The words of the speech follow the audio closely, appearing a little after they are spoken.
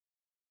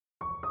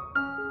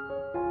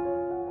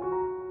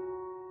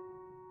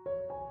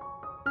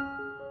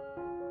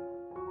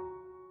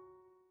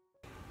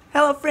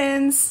Hello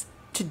friends,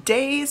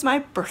 today's my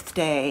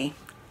birthday.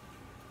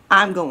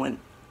 I'm going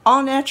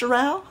all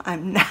natural.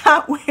 I'm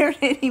not wearing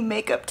any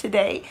makeup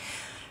today,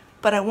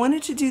 but I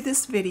wanted to do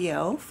this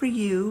video for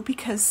you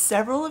because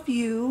several of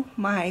you,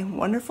 my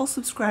wonderful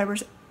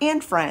subscribers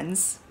and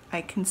friends, I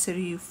consider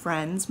you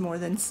friends more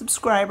than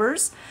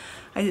subscribers.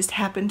 I just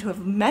happen to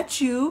have met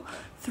you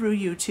through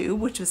YouTube,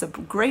 which is a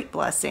great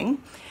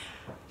blessing.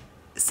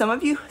 Some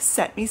of you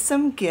sent me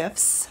some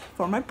gifts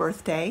for my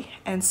birthday,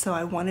 and so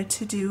I wanted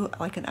to do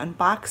like an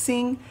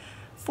unboxing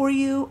for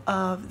you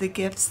of the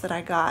gifts that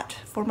I got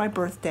for my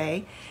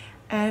birthday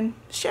and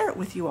share it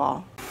with you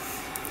all.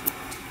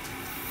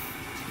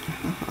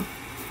 Oh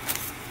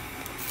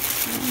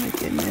my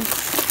goodness.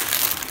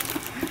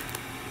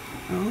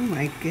 Oh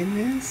my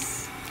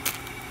goodness.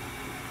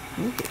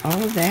 Look at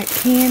all of that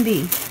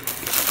candy.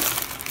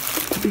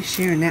 I'll be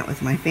sharing that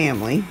with my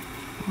family.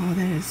 Oh,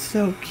 that is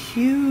so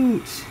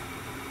cute.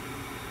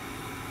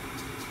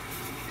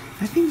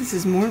 I think this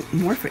is more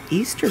for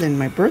Easter than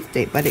my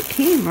birthday, but it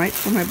came right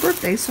for my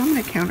birthday, so I'm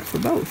going to count it for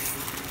both.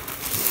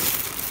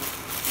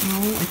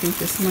 Oh, I think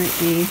this might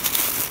be...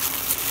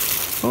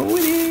 Oh,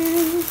 it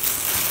is!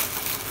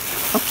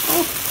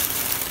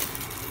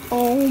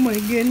 Oh my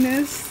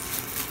goodness!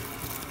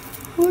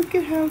 Look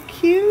at how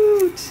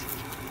cute!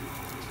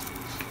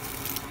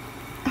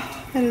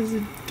 Oh, that is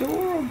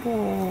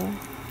adorable!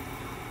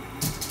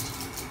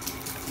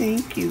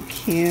 Thank you,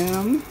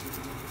 Kim.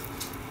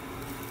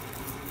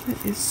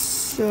 That is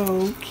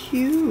so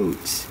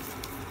cute.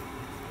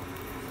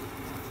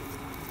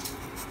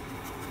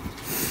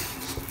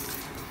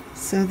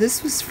 So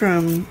this was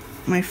from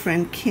my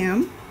friend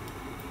Kim.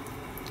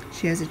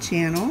 She has a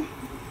channel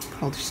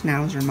called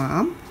Schnauzer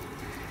Mom.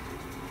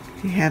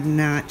 If you have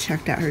not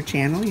checked out her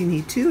channel, you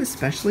need to,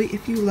 especially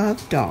if you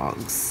love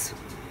dogs.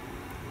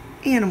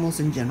 Animals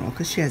in general,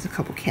 because she has a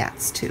couple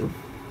cats too.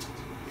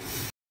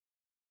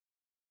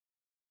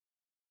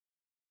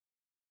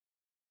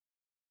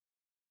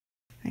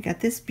 I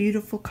got this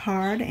beautiful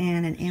card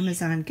and an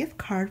Amazon gift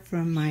card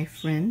from my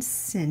friend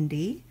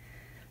Cindy.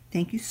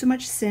 Thank you so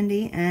much,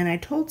 Cindy. And I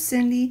told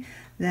Cindy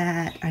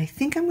that I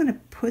think I'm going to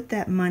put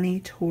that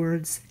money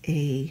towards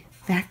a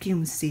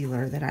vacuum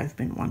sealer that I've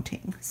been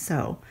wanting.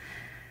 So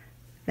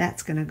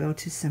that's going to go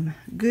to some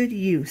good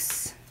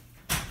use.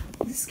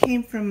 This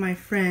came from my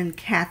friend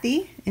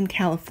Kathy in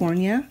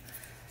California.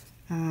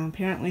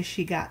 Apparently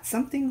she got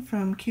something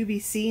from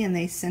QVC and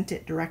they sent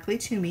it directly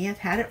to me. I've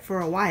had it for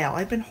a while.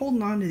 I've been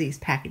holding on to these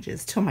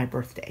packages till my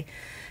birthday,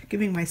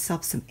 giving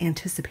myself some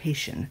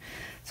anticipation.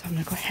 So I'm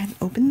going to go ahead and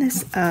open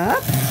this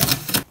up.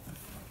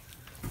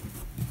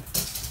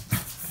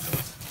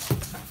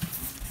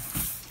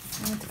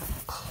 And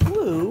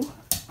clue,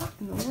 what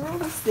in the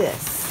world is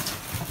this?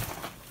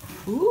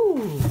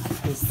 Ooh,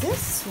 is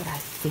this what I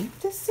think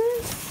this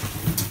is?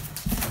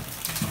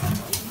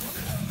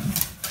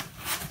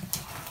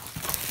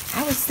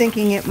 I was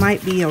thinking it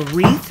might be a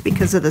wreath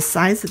because of the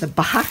size of the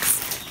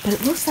box, but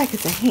it looks like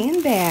it's a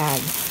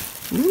handbag.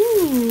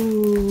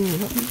 Ooh,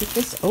 let me get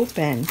this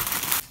open.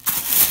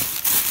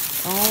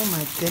 Oh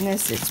my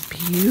goodness, it's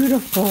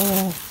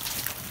beautiful.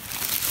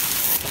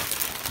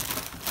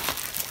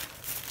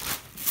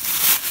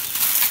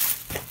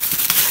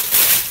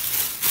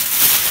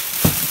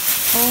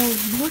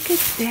 Oh, look at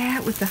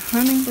that with the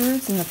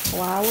hummingbirds and the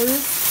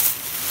flowers.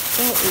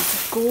 That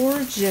is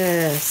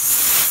gorgeous.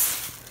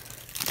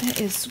 That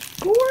is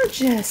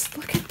gorgeous.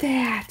 Look at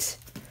that.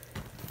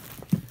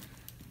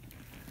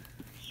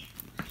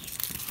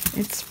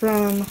 It's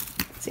from,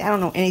 see, I don't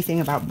know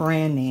anything about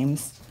brand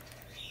names.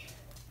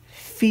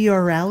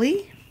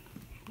 Fiorelli.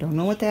 Don't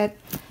know what that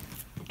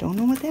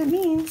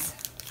means.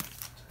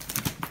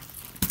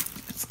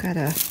 It's got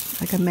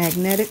like a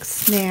magnetic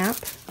snap.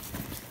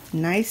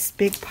 Nice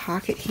big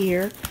pocket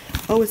here.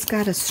 Oh, it's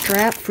got a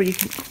strap for you,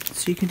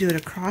 so you can do it a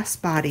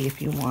crossbody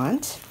if you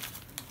want.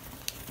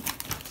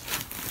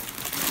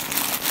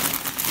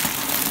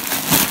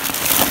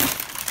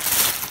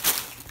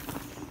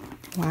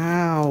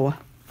 Wow,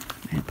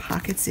 and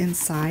pockets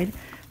inside.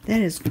 That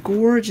is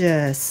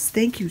gorgeous.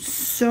 Thank you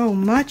so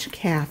much,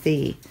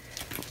 Kathy.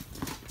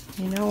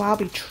 You know, I'll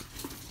be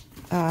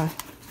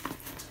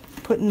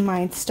putting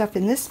my stuff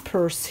in this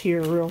purse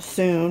here real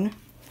soon.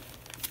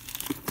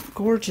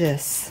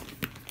 Gorgeous.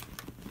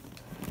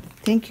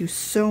 Thank you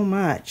so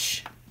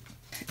much.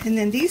 And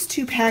then these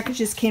two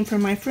packages came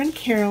from my friend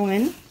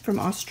Carolyn from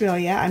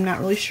Australia. I'm not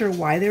really sure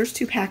why there's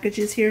two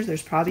packages here.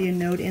 There's probably a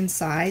note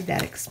inside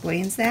that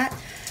explains that.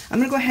 I'm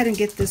going to go ahead and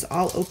get this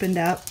all opened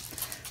up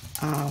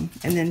and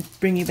then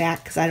bring you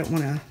back because I don't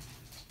want to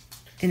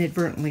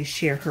inadvertently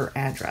share her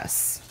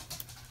address.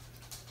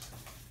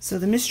 So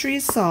the mystery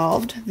is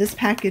solved. This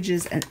package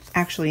is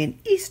actually an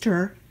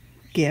Easter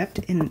gift,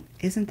 and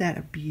isn't that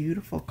a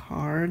beautiful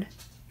card?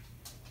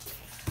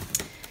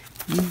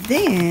 And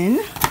then,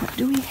 what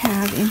do we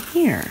have in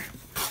here?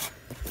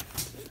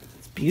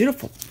 It's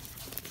beautiful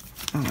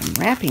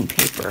wrapping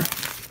paper.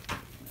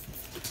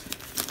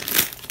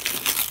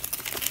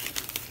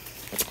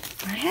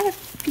 I had a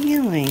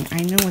feeling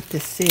I know what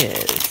this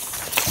is.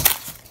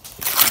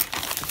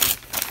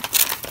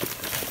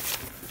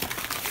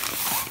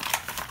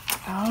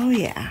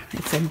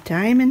 It's a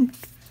diamond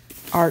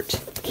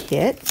art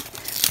kit.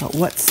 But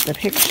what's the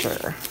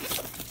picture?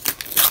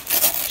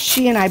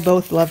 She and I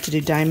both love to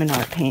do diamond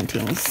art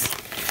paintings,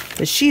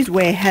 but she's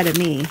way ahead of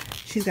me.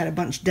 She's got a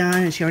bunch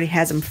done, and she already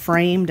has them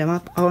framed. I'm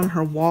up on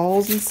her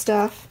walls and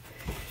stuff.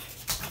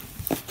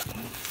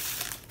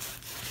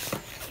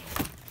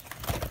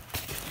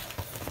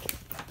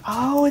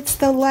 Oh, it's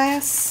the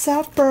Last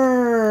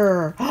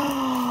Supper.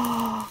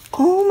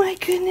 Oh my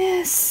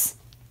goodness.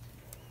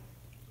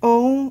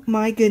 Oh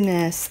my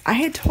goodness. I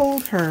had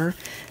told her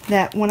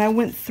that when I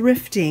went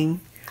thrifting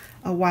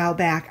a while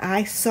back,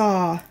 I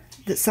saw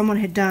that someone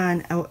had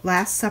done a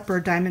Last Supper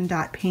diamond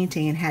dot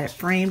painting and had it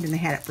framed, and they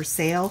had it for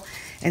sale,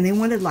 and they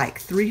wanted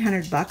like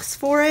 $300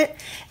 for it.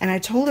 And I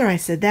told her, I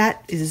said,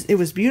 it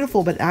was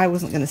beautiful, but I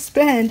wasn't going to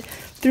spend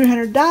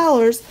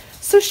 $300.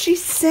 So she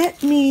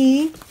sent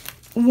me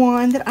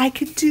one that I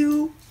could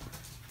do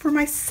for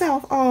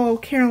myself. Oh,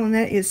 Carolyn,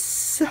 that is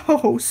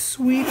so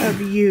sweet of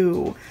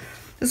you.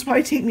 This will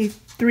probably take me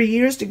 3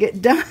 years to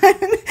get done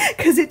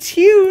because it's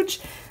huge.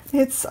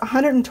 It's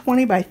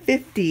 120 by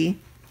 50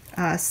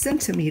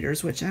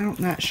 centimeters, which I'm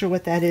not sure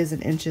what that is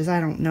in inches. I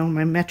don't know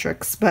my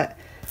metrics, but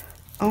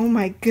oh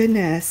my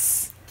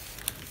goodness.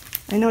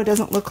 I know it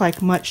doesn't look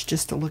like much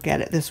just to look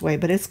at it this way,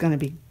 but it's going to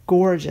be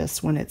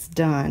gorgeous when it's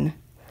done.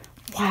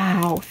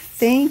 Wow,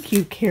 thank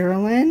you,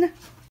 Carolyn.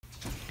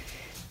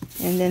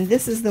 And then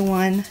this is the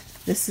one,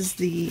 this is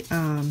the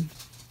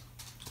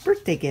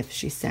birthday gift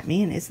she sent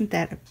me, and isn't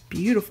that a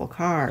beautiful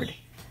card?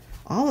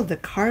 All of the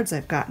cards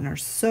I've gotten are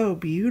so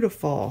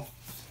beautiful.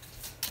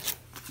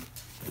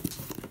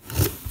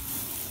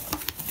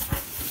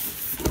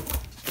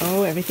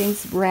 Oh,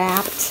 everything's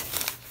wrapped.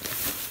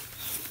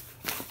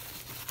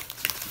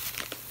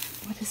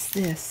 What is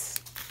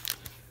this?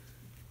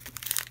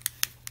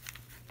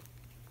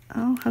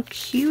 Oh, how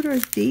cute are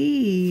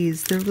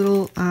these? They're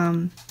little,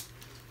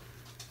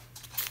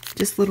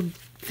 just little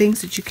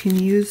things that you can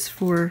use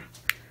for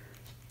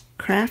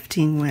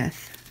crafting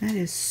with. That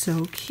is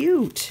so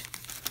cute.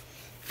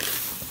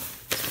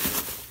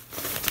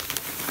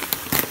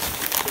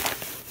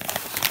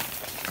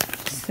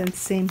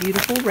 Same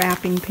beautiful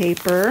wrapping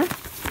paper.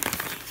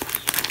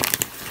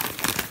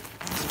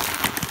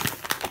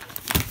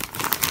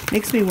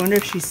 Makes me wonder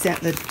if she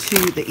sent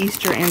the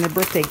Easter and the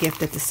birthday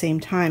gift at the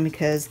same time,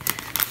 because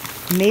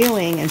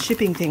mailing and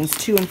shipping things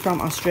to and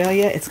from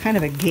Australia, it's kind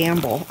of a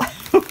gamble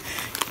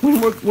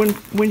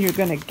when you're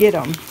going to get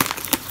them.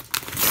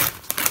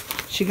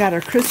 She got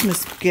her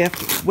Christmas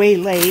gift way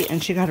late,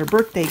 and she got her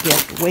birthday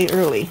gift way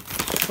early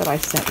that I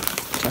sent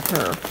to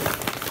her.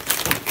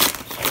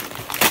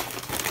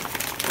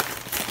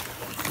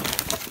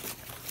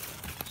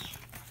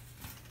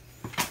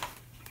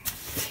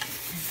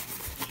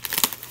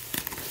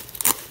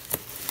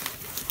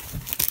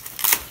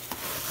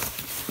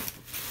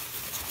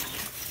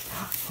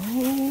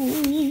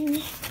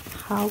 Oh,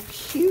 how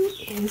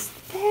cute is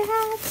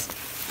that?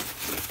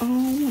 Oh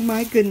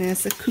my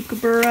goodness, a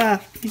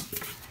kookaburra.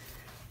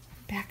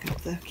 Back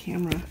up the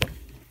camera.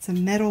 It's a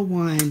metal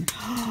one.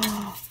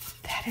 Oh,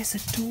 that is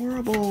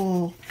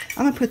adorable.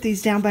 I'm gonna put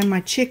these down by my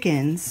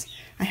chickens.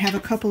 I have a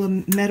couple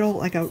of metal,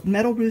 like a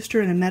metal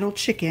rooster and a metal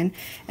chicken,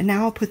 and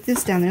now I'll put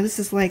this down there. This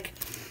is like,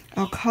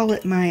 I'll call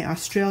it my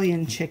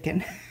Australian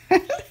chicken.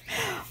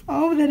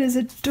 Oh, that is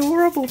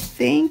adorable.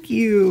 Thank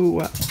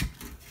you.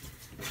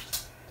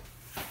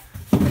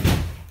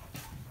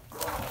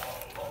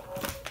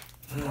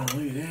 Oh,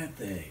 look at that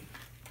thing.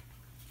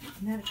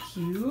 Isn't that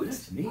cute?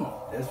 That's neat.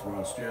 That's from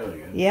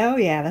Australia. Yeah, oh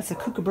yeah, that's a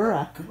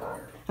kookaburra. Kookaburra.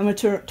 I'm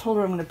gonna told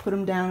her I'm gonna put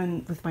them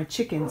down with my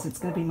chickens. It's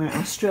gonna be my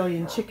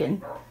Australian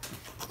chicken. Oh,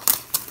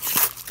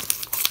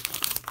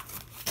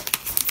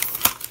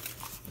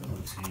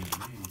 it's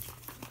handmade.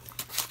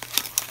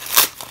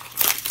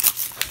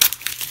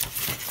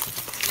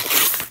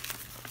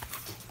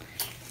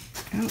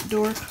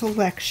 Outdoor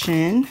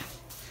collection.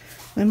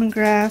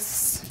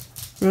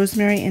 Lemongrass,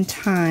 rosemary, and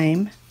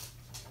thyme.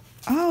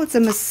 Oh, it's a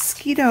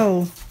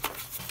mosquito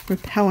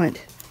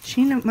repellent.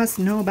 She must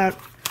know about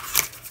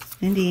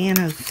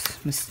Indiana's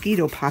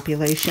mosquito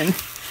population.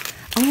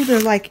 Oh, they're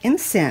like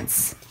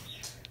incense.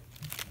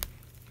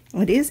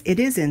 Well, it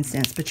is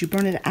incense, but you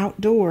burn it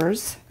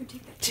outdoors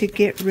to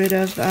get rid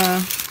of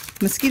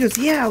mosquitoes.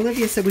 Yeah,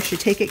 Olivia said we should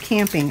take it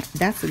camping.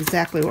 That's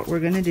exactly what we're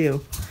going to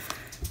do.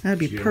 That'd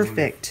be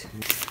perfect.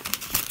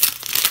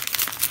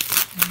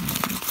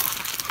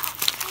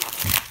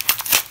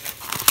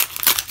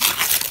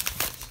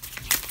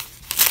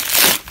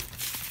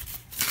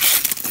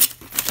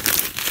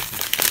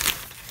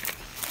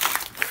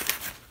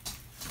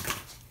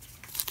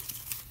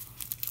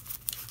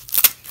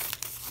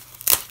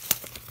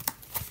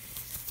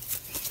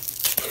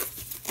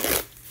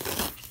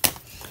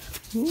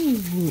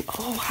 Ooh,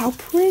 oh, how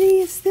pretty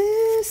is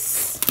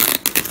this?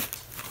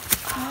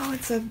 Oh,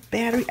 it's a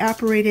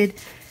battery-operated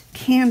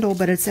candle,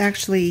 but it's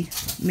actually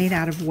made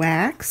out of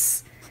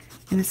wax,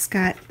 and it's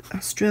got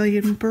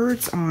Australian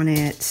birds on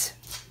it.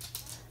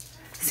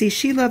 See,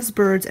 she loves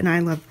birds, and I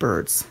love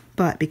birds,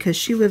 but because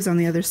she lives on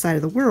the other side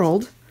of the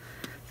world,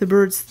 the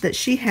birds that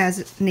she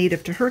has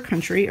native to her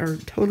country are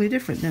totally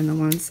different than the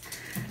ones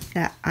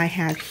that I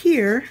have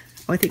here.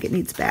 Oh, I think it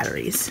needs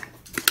batteries.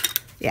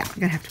 Yeah, I'm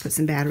gonna have to put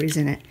some batteries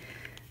in it.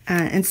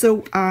 And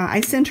so I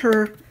sent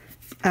her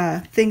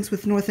things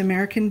with North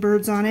American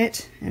birds on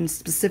it, and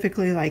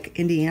specifically like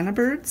Indiana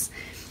birds.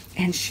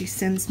 And she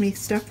sends me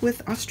stuff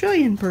with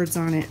Australian birds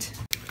on it.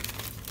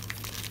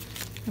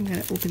 I'm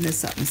gonna open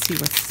this up and see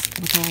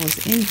what all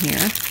is in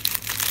here.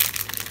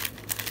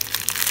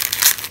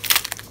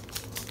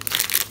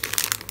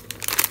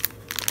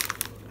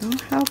 Oh,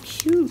 how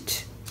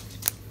cute.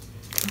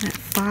 That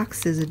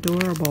fox is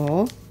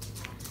adorable.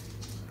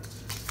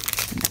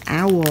 And the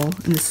owl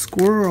and the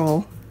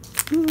squirrel.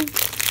 Ooh.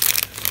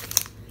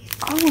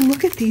 Oh,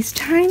 look at these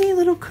tiny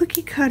little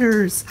cookie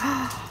cutters.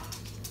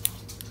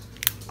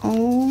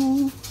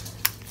 Oh,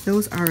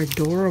 those are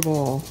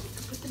adorable.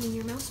 Put them in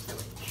your mouse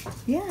village.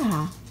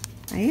 Yeah,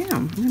 I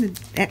am.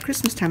 At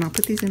Christmas time, I'll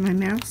put these in my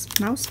mouse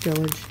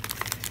village.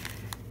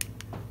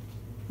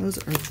 Those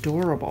are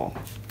adorable.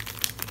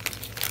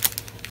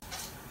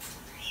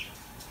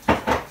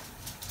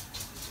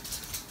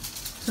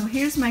 So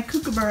here's my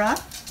kookaburra,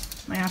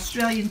 my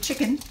Australian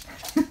chicken.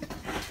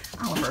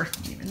 Oliver,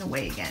 in the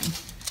way again.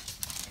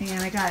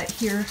 And I got it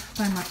here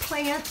by my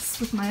plants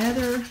with my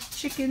other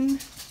chicken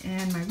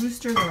and my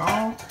rooster. They're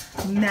all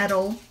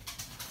metal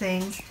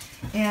things.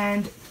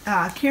 And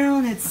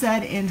Carolyn had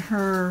said in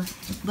her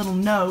little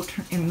note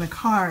in the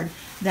card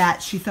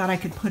that she thought I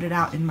could put it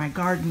out in my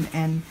garden,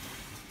 and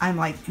I'm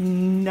like,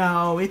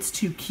 no, it's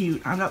too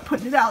cute. I'm not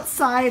putting it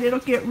outside. It'll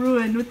get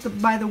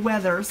ruined by the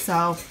weather.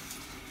 So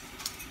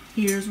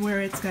here's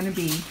where it's going to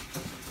be.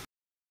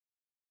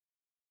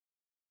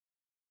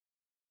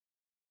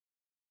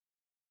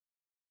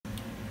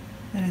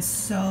 That is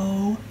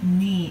so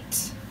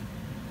neat.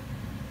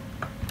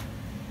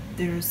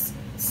 There's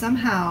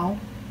somehow,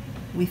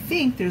 we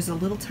think there's a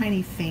little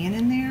tiny fan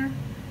in there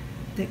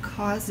that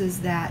causes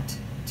that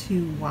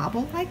to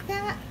wobble like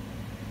that.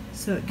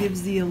 So it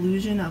gives the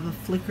illusion of a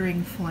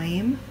flickering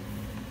flame.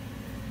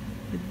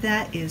 But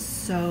that is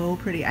so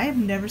pretty. I have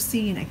never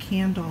seen a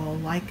candle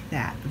like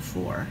that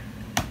before.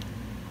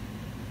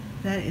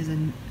 That is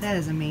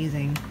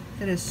amazing.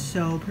 That is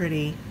so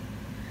pretty.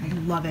 I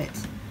love it.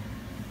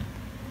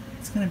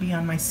 It's going to be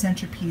on my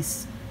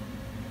centerpiece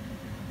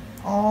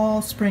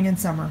all spring and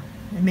summer,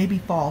 and maybe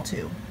fall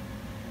too.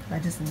 I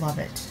just love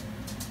it.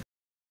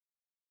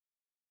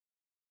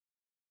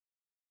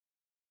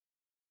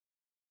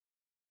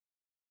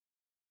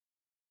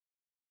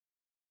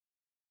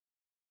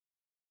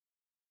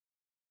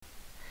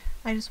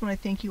 I just want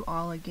to thank you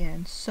all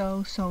again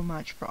so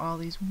much for all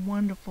these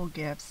wonderful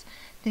gifts.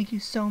 Thank you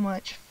so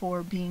much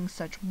for being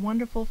such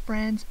wonderful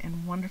friends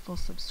and wonderful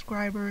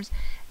subscribers.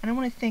 And I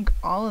want to thank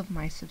all of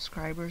my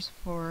subscribers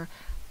for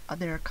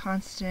their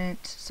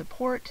constant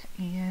support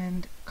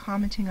and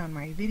commenting on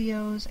my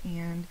videos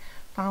and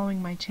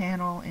following my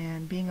channel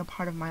and being a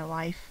part of my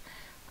life.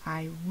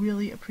 I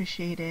really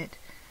appreciate it.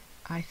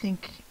 I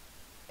think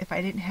if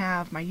I didn't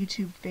have my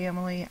YouTube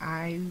family,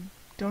 I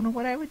don't know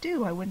what I would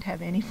do. I wouldn't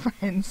have any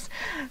friends.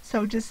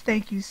 So just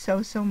thank you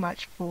so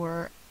much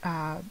for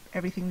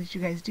everything that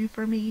you guys do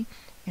for me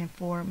and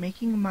for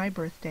making my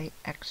birthday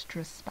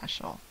extra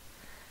special.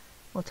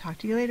 We'll talk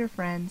to you later,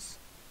 friends.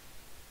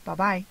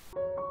 Bye-bye.